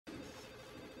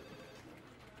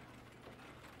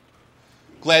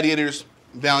Gladiators,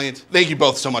 Valiant, thank you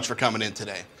both so much for coming in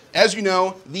today. As you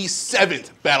know, the 7th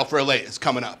Battle for LA is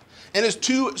coming up. And as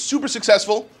two super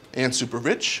successful and super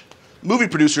rich movie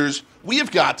producers, we have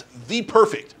got the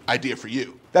perfect idea for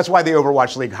you. That's why the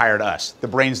Overwatch League hired us, the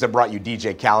brains that brought you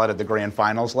DJ Khaled at the grand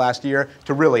finals last year,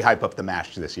 to really hype up the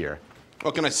match this year.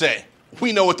 What can I say?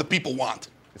 We know what the people want.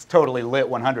 It's totally lit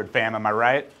 100, fam, am I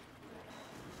right?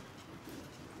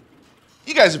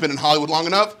 You guys have been in Hollywood long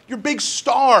enough. You're big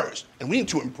stars, and we need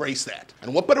to embrace that.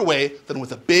 And what better way than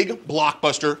with a big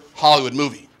blockbuster Hollywood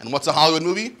movie? And what's a Hollywood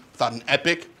movie without an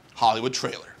epic Hollywood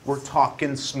trailer? We're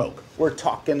talking smoke, we're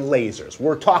talking lasers,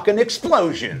 we're talking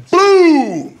explosions.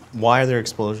 Boom! Why are there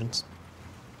explosions?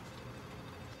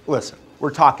 Listen,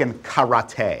 we're talking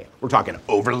karate, we're talking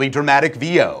overly dramatic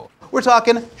VO, we're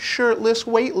talking shirtless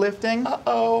weightlifting.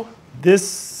 Uh-oh. This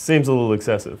seems a little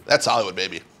excessive. That's Hollywood,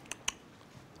 baby.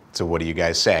 So what do you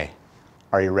guys say?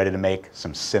 Are you ready to make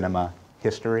some cinema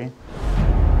history?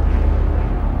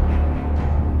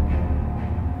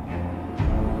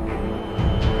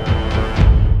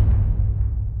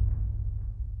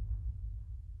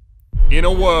 In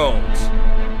a world,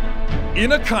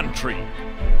 in a country,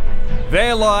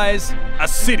 there lies a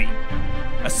city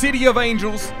of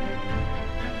angels,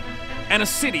 and a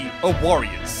city of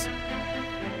warriors.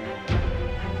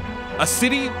 A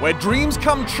city where dreams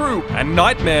come true and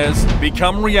nightmares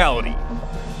become reality.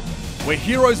 Where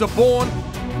heroes are born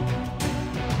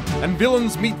and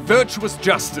villains meet virtuous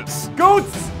justice.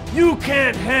 Goats, you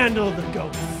can't handle the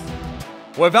goats.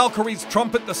 Where Valkyries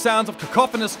trumpet the sounds of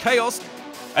cacophonous chaos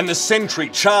and the sentry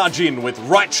charge in with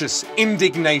righteous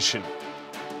indignation.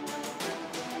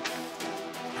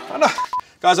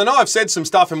 Guys, I know I've said some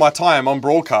stuff in my time on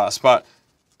broadcast, but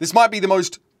this might be the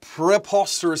most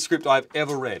preposterous script I've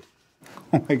ever read.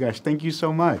 Oh my gosh, thank you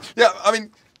so much. Yeah, I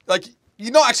mean, like,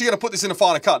 you're not actually going to put this in a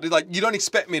final cut. Like, you don't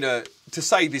expect me to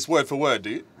say this word for word, do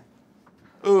you?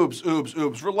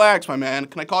 Oobs. Relax, my man.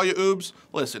 Can I call you Oobs?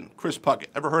 Listen, Chris Puckett.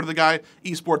 Ever heard of the guy?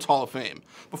 Esports Hall of Fame.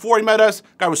 Before he met us,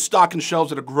 guy was stocking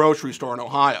shelves at a grocery store in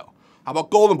Ohio. How about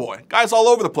Golden Boy? Guy's all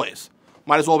over the place.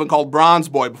 Might as well have been called Bronze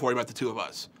Boy before he met the two of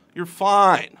us. You're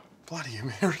fine. Bloody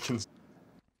Americans.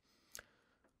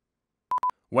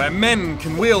 Where men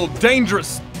can wield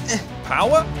dangerous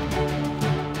power?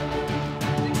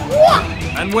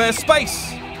 And where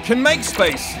space can make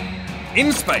space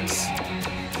in space.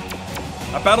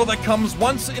 A battle that comes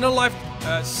once in a life,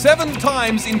 7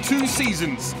 times in 2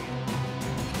 seasons.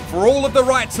 For all of the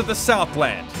rights of the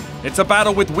Southland. It's a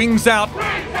battle with wings out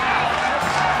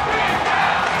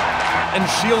and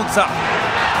shields up.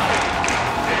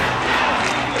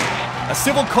 A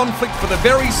civil conflict for the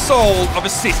very soul of a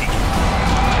city.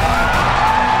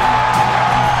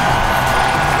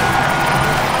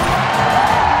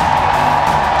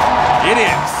 It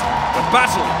is the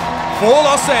battle for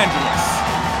Los Angeles.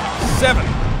 7.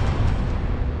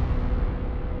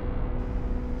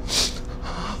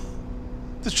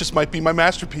 This just might be my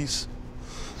masterpiece.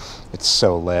 It's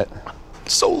so lit.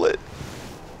 So lit.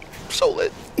 So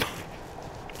lit.